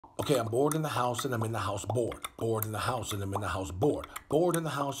Okay, I'm bored in the house and I'm in the house bored. Bored in the house and I'm in the house bored. Bored in the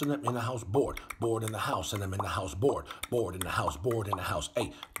house and I'm in the house bored. Bored in the house and I'm in the house bored. Bored in the house, bored in the house,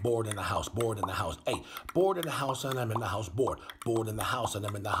 hey. Bored in the house, bored in the house, hey. Bored in the house and I'm in the house bored. Bored in the house and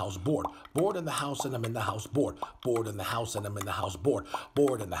I'm in the house bored. Bored in the house and I'm in the house bored. Bored in the house and I'm in the house bored.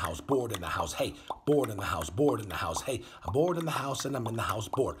 Bored in the house, bored in the house, hey. Bored in the house, bored in the house, hey. I'm bored in the house and I'm in the house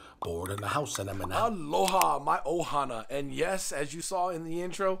bored. Bored in the house and I'm in the house. Aloha, my ohana. And yes, as you saw in the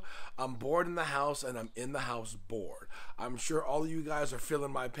intro, I'm bored in the house and I'm in the house bored. I'm sure all of you guys are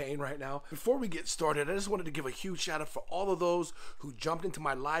feeling my pain right now. Before we get started, I just wanted to give a huge shout out for all of those who jumped into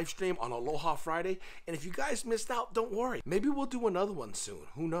my live stream on Aloha Friday. And if you guys missed out, don't worry. Maybe we'll do another one soon.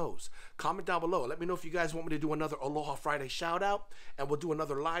 Who knows? Comment down below. Let me know if you guys want me to do another Aloha Friday shout out, and we'll do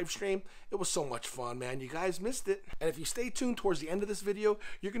another live stream. It was so much fun, man. You guys missed it. And if you stay tuned towards the end of this video,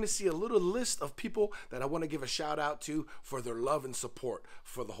 you're going to see a little list of people that I want to give a shout out to for their love and support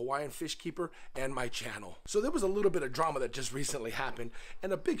for the Hawaiian Fish Keeper and my channel. So there was a little bit of drama that just recently happened,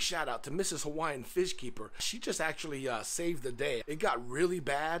 and a big shout out to Mrs. Hawaiian Fish Keeper. She just actually saved the day. It got really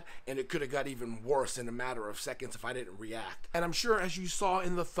bad, and it could have got even worse in a matter of seconds if I didn't react. And I'm sure, as you saw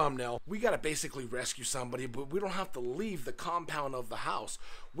in the thumbnail, we got to basically rescue somebody, but we don't have to leave the compound of the house.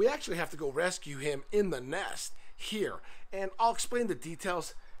 We actually have to go rescue him in the nest here, and I'll explain the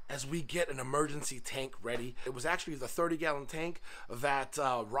details as we get an emergency tank ready. It was actually the 30-gallon tank that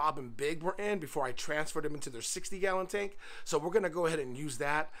Rob and Big were in before I transferred them into their 60-gallon tank. So we're gonna go ahead and use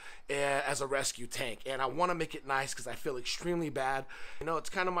that as a rescue tank. And I wanna make it nice because I feel extremely bad. You know, it's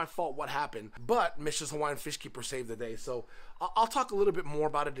kind of my fault what happened, but Mrs. Hawaiian Fish Keeper saved the day. So I'll talk a little bit more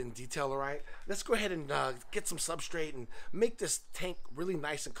about it in detail, all right? Let's go ahead and get some substrate and make this tank really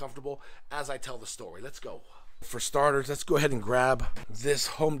nice and comfortable as I tell the story. Let's go. For starters, let's go ahead and grab this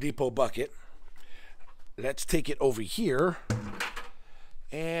Home Depot bucket. Let's take it over here,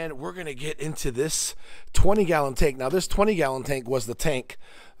 and we're gonna get into this 20-gallon tank. Now, this 20-gallon tank was the tank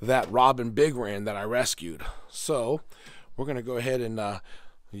that Rob and Big ran that I rescued. So we're gonna go ahead and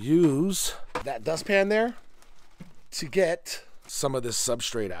use that dustpan there to get some of this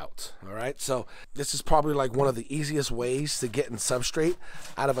substrate out. All right, so this is probably like one of the easiest ways to getting substrate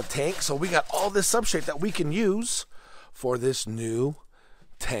out of a tank. So we got all this substrate that we can use for this new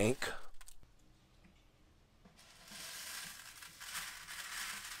tank.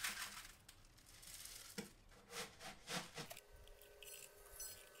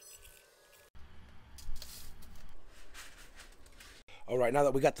 All right, now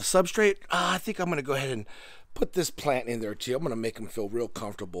that we got the substrate, I think I'm gonna go ahead and put this plant in there too. I'm gonna make him feel real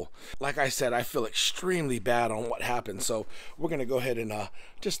comfortable. Like I said, I feel extremely bad on what happened, so we're gonna go ahead and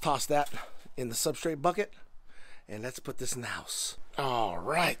just toss that in the substrate bucket, and let's put this in the house. All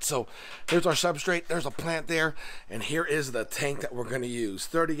right, so here's our substrate. There's a plant there, and here is the tank that we're gonna use.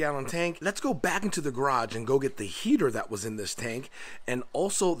 30-gallon tank. Let's go back into the garage and go get the heater that was in this tank, and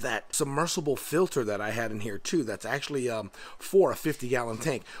also that submersible filter that I had in here too. That's actually for a 50-gallon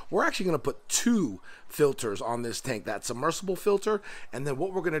tank. We're actually gonna put 2 filters on this tank, that submersible filter, and then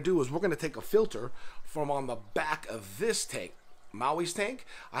what we're gonna do is we're gonna take a filter from on the back of this tank, Maui's tank.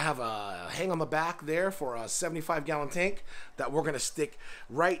 I have a hang on the back there for a 75-gallon tank that we're gonna stick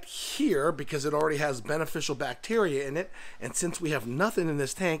right here because it already has beneficial bacteria in it. And since we have nothing in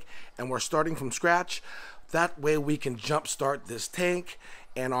this tank and we're starting from scratch, that way we can jumpstart this tank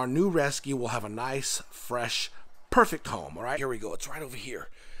and our new rescue will have a nice, fresh, perfect home. All right, here we go. It's right over here.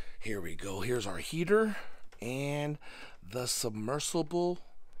 Here we go. Here's our heater and the submersible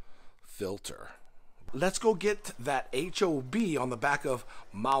filter. Let's go get that HOB on the back of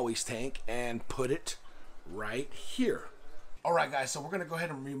Maui's tank and put it right here. All right, guys, so we're gonna go ahead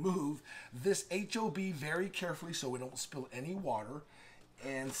and remove this HOB very carefully so we don't spill any water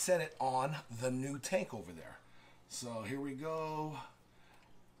and set it on the new tank over there. So here we go.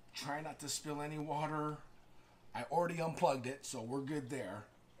 Try not to spill any water. I already unplugged it, so we're good there.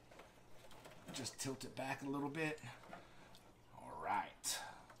 Just tilt it back a little bit. All right.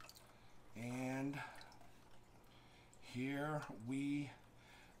 And here we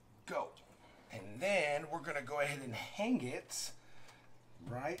go. And then we're gonna go ahead and hang it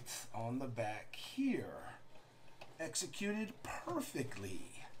right on the back here. Executed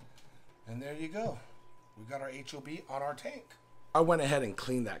perfectly. And there you go. We got our HOB on our tank. I went ahead and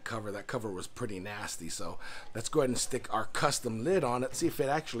cleaned that cover. That cover was pretty nasty, so let's go ahead and stick our custom lid on it, see if it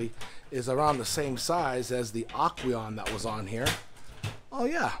actually is around the same size as the Aqueon that was on here. Oh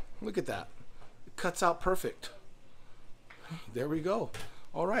yeah, look at that. It cuts out perfect. There we go.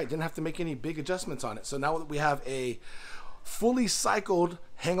 All right, didn't have to make any big adjustments on it. So now that we have a fully cycled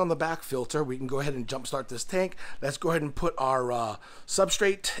hang on the back filter. We can go ahead and jumpstart this tank. Let's go ahead and put our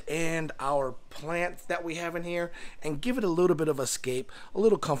substrate and our plant that we have in here and give it a little bit of escape, a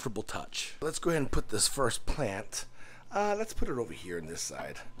little comfortable touch. Let's go ahead and put this first plant. Let's put it over here on this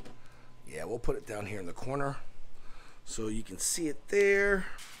side. Yeah, we'll put it down here in the corner so you can see it there.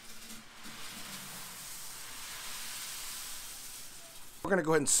 We're gonna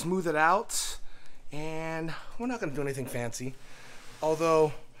go ahead and smooth it out, and we're not gonna do anything fancy,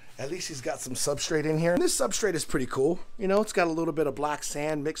 although at least he's got some substrate in here. And this substrate is pretty cool. You know, it's got a little bit of black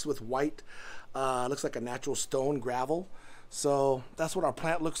sand mixed with white. Looks like a natural stone gravel. So that's what our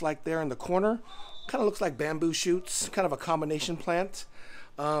plant looks like there in the corner. Kind of looks like bamboo shoots, kind of a combination plant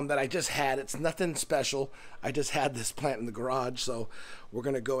that I just had. It's nothing special. I just had this plant in the garage, so we're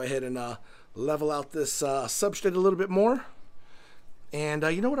gonna go ahead and level out this substrate a little bit more. And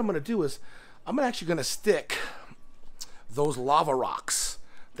you know what I'm going to do is I'm actually going to stick those lava rocks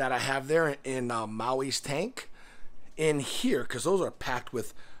that I have there in Maui's tank in here, because those are packed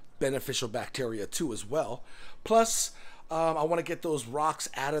with beneficial bacteria too as well. Plus, I want to get those rocks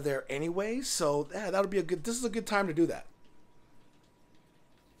out of there anyway, so yeah, that'll be a good. This is a good time to do that.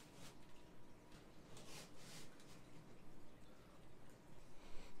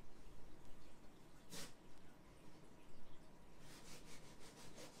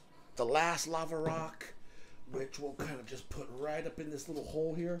 The last lava rock, which we'll kind of just put right up in this little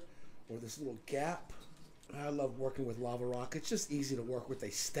hole here, or this little gap. I love working with lava rock. It's just easy to work with. They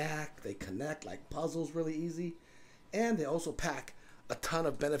stack, they connect like puzzles really easy, and they also pack a ton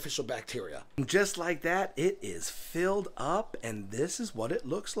of beneficial bacteria. Just like that, it is filled up, and this is what it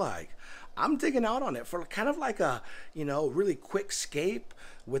looks like. I'm digging out on it for kind of like a, you know, really quick scape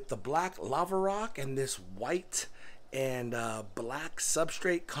with the black lava rock and this white and black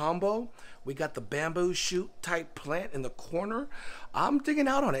substrate combo. We got the bamboo shoot type plant in the corner. I'm digging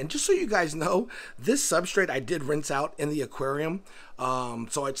out on it. And just so you guys know, this substrate I did rinse out in the aquarium.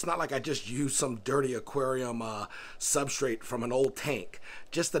 So it's not like I just used some dirty aquarium substrate from an old tank.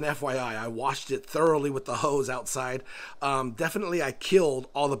 Just an FYI, I washed it thoroughly with the hose outside. Definitely I killed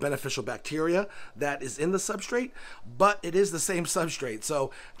all the beneficial bacteria that is in the substrate, but it is the same substrate.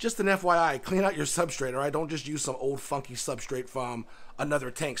 So just an FYI, clean out your substrate, all right? Don't just use some old funky substrate from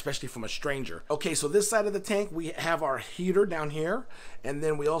another tank, especially from a stranger. Okay, so this side of the tank, we have our heater down here, and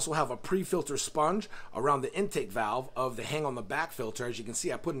then we also have a pre-filter sponge around the intake valve of the hang on the back filter. As you can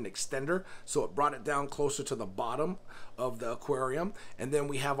see, I put an extender, so it brought it down closer to the bottom of the aquarium. And then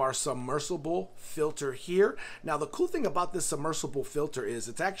we have our submersible filter here. Now, the cool thing about this submersible filter is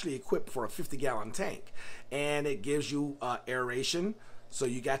it's actually equipped for a 50-gallon tank, and it gives you aeration. So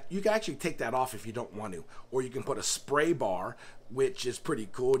you can actually take that off if you don't want to, or you can put a spray bar, which is pretty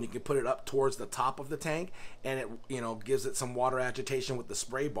cool, and you can put it up towards the top of the tank, and it, you know, gives it some water agitation with the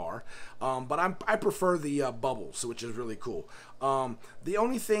spray bar. But I prefer the bubbles, which is really cool. The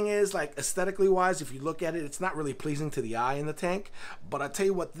only thing is, like, aesthetically wise, if you look at it, it's not really pleasing to the eye in the tank. But I tell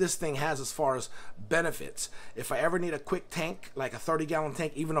you what this thing has as far as benefits. If I ever need a quick tank, like a 30-gallon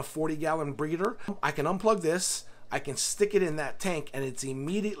tank, even a 40-gallon breeder, I can unplug this, I can stick it in that tank, and it's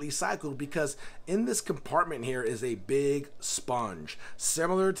immediately cycled, because in this compartment here is a big sponge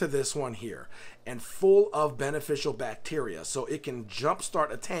similar to this one here and full of beneficial bacteria. So it can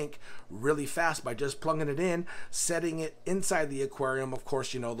jumpstart a tank really fast by just plugging it in, setting it inside the aquarium. Of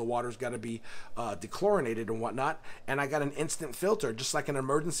course, you know, the water's got to be dechlorinated and whatnot. And I got an instant filter, just like an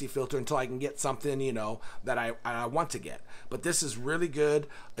emergency filter, until I can get something, you know, that I want to get. But this is really good.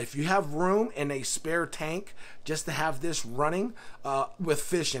 If you have room in a spare tank, just to have this running with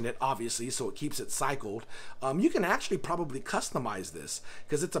fish in it, obviously, so it keeps it cycled, you can actually probably customize this,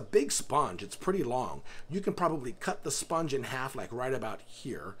 because it's a big sponge. It's pretty long. You can probably cut the sponge in half, like right about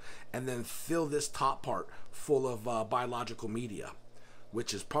here, and then fill this top part full of biological media,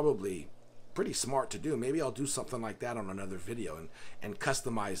 which is probably pretty smart to do. Maybe I'll do something like that on another video and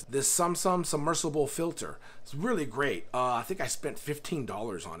customize this submersible filter. It's really great. I think I spent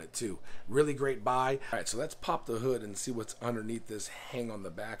 $15 on it too. Really great buy. All right, so let's pop the hood and see what's underneath this hang on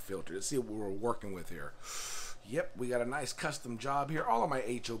the back filter. Let's see what we're working with here. Yep, we got a nice custom job here. All of my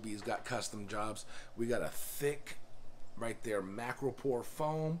HOBs got custom jobs. We got a thick, right there, macropore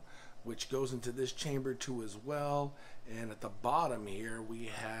foam, which goes into this chamber too as well. And at the bottom here, we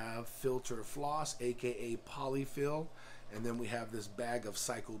have filter floss, aka polyfill, and then we have this bag of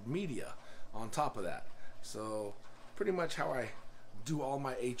cycled media on top of that. So pretty much how I do all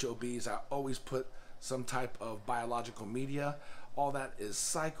my HOBs, I always put some type of biological media. All that is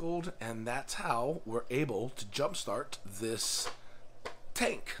cycled, and that's how we're able to jumpstart this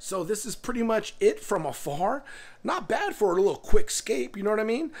tank. So this is pretty much it from afar. Not bad for a little quick escape, you know what I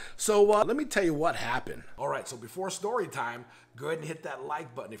mean? So let me tell you what happened. All right, so before story time, go ahead and hit that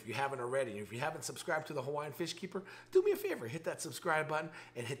like button if you haven't already. And if you haven't subscribed to the Hawaiian Fish Keeper, do me a favor, hit that subscribe button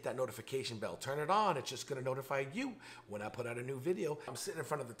and hit that notification bell. Turn it on. It's just gonna notify you when I put out a new video. I'm sitting in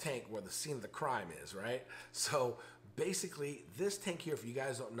front of the tank where the scene of the crime is, right? So basically, this tank here, if you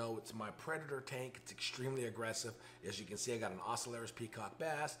guys don't know, it's my predator tank. It's extremely aggressive. As you can see, I got an Ocellaris peacock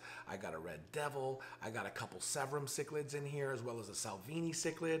bass. I got a red devil. I got a couple Severum cichlids in here, as well as a Salvini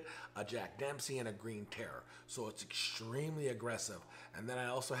cichlid, a Jack Dempsey, and a green terror. So it's extremely aggressive. And then I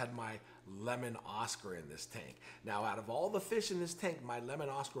also had my lemon Oscar in this tank. Now, out of all the fish in this tank, my lemon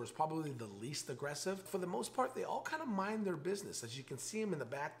Oscar is probably the least aggressive. For the most part, they all kind of mind their business. As you can see them in the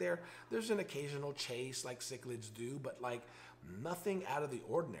back there, there's an occasional chase like cichlids do, but like nothing out of the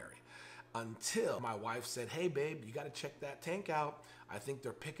ordinary. Until my wife said, hey babe, you got to check that tank out. I think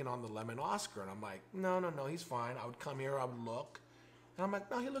they're picking on the lemon Oscar. And I'm like, no, he's fine. I would come here, I would look. And I'm like,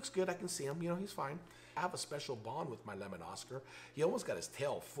 no, he looks good. I can see him. You know, he's fine. I have a special bond with my lemon Oscar. He almost got his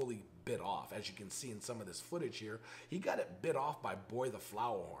tail fully bit off. As you can see in some of this footage here, he got it bit off by Boy the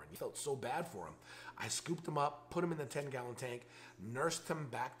Flowerhorn. He felt so bad for him. I scooped him up, put him in the 10-gallon tank, nursed him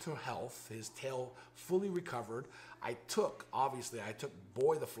back to health, his tail fully recovered. I took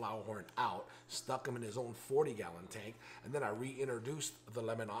Boy the Flowerhorn out, stuck him in his own 40-gallon tank, and then I reintroduced the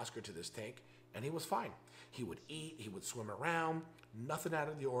lemon Oscar to this tank, and he was fine. He would eat, he would swim around, nothing out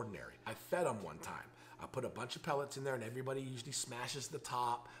of the ordinary. I fed him one time. I put a bunch of pellets in there, and everybody usually smashes the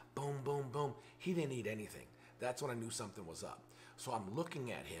top. Boom, boom, boom. He didn't eat anything. That's when I knew something was up. So I'm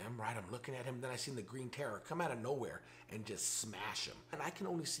looking at him, right? I'm looking at him. Then I seen the green terror come out of nowhere and just smash him. And I can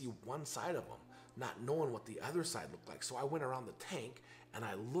only see one side of him, not knowing what the other side looked like. So I went around the tank, and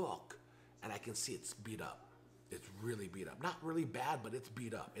I look, and I can see it's beat up. It's really beat up. Not really bad, but it's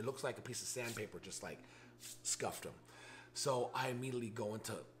beat up. It looks like a piece of sandpaper just like scuffed him. So I immediately go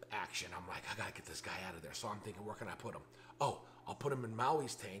into action. I'm like, I gotta get this guy out of there. So I'm thinking, where can I put him? Oh, I'll put him in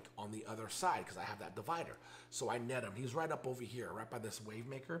Maui's tank on the other side because I have that divider. So I net him. He's right up over here, right by this wave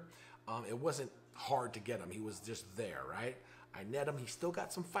maker. It wasn't hard to get him. He was just there, right? I net him. He's still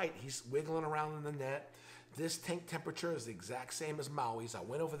got some fight. He's wiggling around in the net. This tank temperature is the exact same as Maui's. I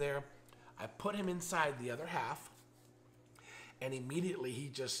went over there. I put him inside the other half, and immediately he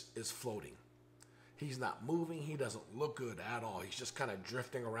just is floating. He's not moving. He doesn't look good at all. He's just kind of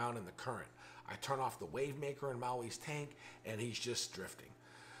drifting around in the current. I turn off the wave maker in Maui's tank, and he's just drifting.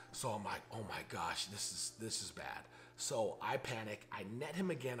 So I'm like, oh my gosh, this is bad. So I panic. I net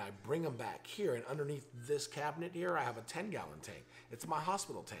him again. I bring him back here, and underneath this cabinet here, I have a 10-gallon tank. It's my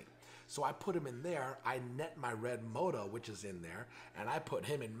hospital tank. So I put him in there. I net my red Moto, which is in there, and I put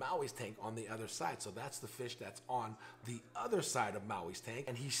him in Maui's tank on the other side. So that's the fish that's on the other side of Maui's tank,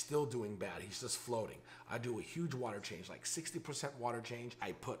 and he's still doing bad. He's just floating. I do a huge water change, like 60% water change.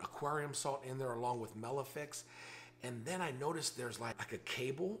 I put aquarium salt in there along with Melafix, and then I noticed there's like a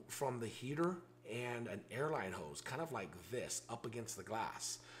cable from the heater and an airline hose, kind of like this, up against the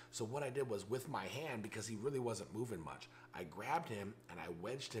glass. So what I did was with my hand, because he really wasn't moving much, I grabbed him and I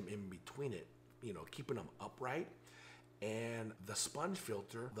wedged him in between it, you know, keeping him upright. And the sponge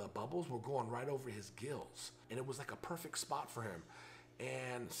filter, the bubbles were going right over his gills. And it was like a perfect spot for him.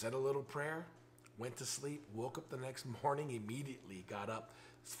 And said a little prayer, went to sleep, woke up the next morning, immediately got up.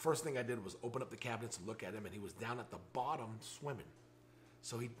 First thing I did was open up the cabinets and look at him, and he was down at the bottom swimming.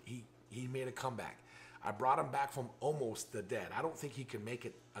 So he made a comeback. I brought him back from almost the dead. I don't think he can make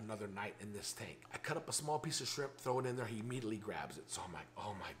it another night in this tank. I cut up a small piece of shrimp, throw it in there. He immediately grabs it. So I'm like,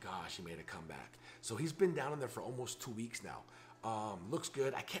 oh my gosh, he made a comeback. So he's been down in there for almost 2 weeks now. Looks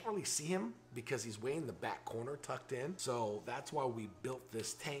good. I can't really see him because he's way in the back corner tucked in. So that's why we built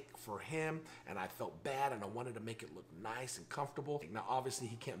this tank for him. And I felt bad and I wanted to make it look nice and comfortable. Now, obviously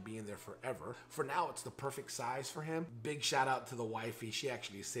he can't be in there forever. For now, it's the perfect size for him. Big shout out to the wifey. She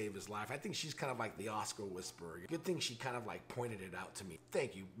actually saved his life. I think she's kind of like the Oscar whisperer. Good thing she kind of like pointed it out to me.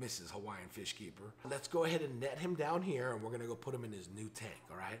 Thank you, Mrs. Hawaiian Fish Keeper. Let's go ahead and net him down here, and we're gonna go put him in his new tank,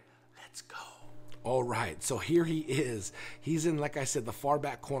 all right? Let's go. All right, so here he is. He's in, like I said, the far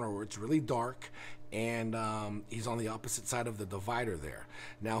back corner where it's really dark, and he's on the opposite side of the divider there.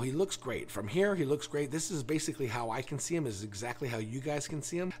 Now, he looks great. From here, he looks great. This is basically how I can see him. This is exactly how you guys can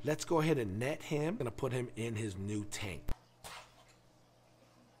see him. Let's go ahead and net him. I'm gonna put him in his new tank.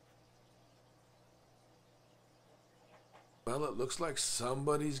 Well, it looks like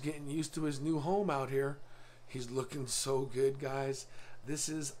somebody's getting used to his new home out here. He's looking so good, guys. This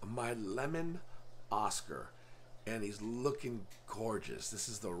is my lemon Oscar, and he's looking gorgeous. This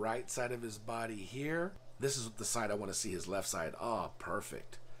is the right side of his body here. This is the side I want to see, his left side. Oh,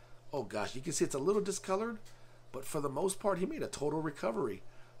 perfect. Oh gosh, you can see it's a little discolored, but for the most part, he made a total recovery.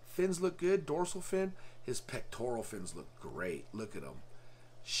 Fins look good, dorsal fin. His pectoral fins look great. Look at him,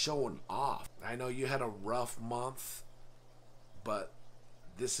 showing off. I know you had a rough month, but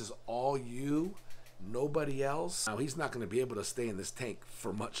this is all you, nobody else. Now, he's not going to be able to stay in this tank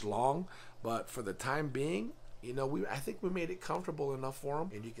for much long, but for the time being, you know, I think we made it comfortable enough for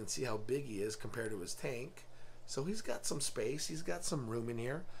him. And you can see how big he is compared to his tank. So he's got some space. He's got some room in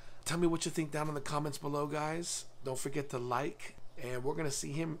here. Tell me what you think down in the comments below, guys. Don't forget to like. And we're going to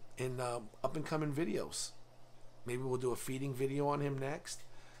see him in up-and-coming videos. Maybe we'll do a feeding video on him next.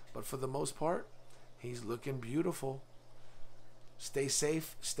 But for the most part, he's looking beautiful. Stay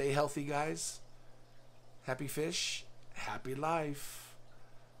safe. Stay healthy, guys. Happy fish. Happy life.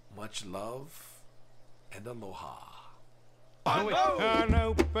 Much love. And aloha.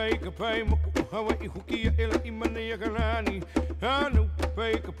 Hana Hui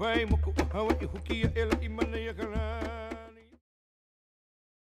A Maui.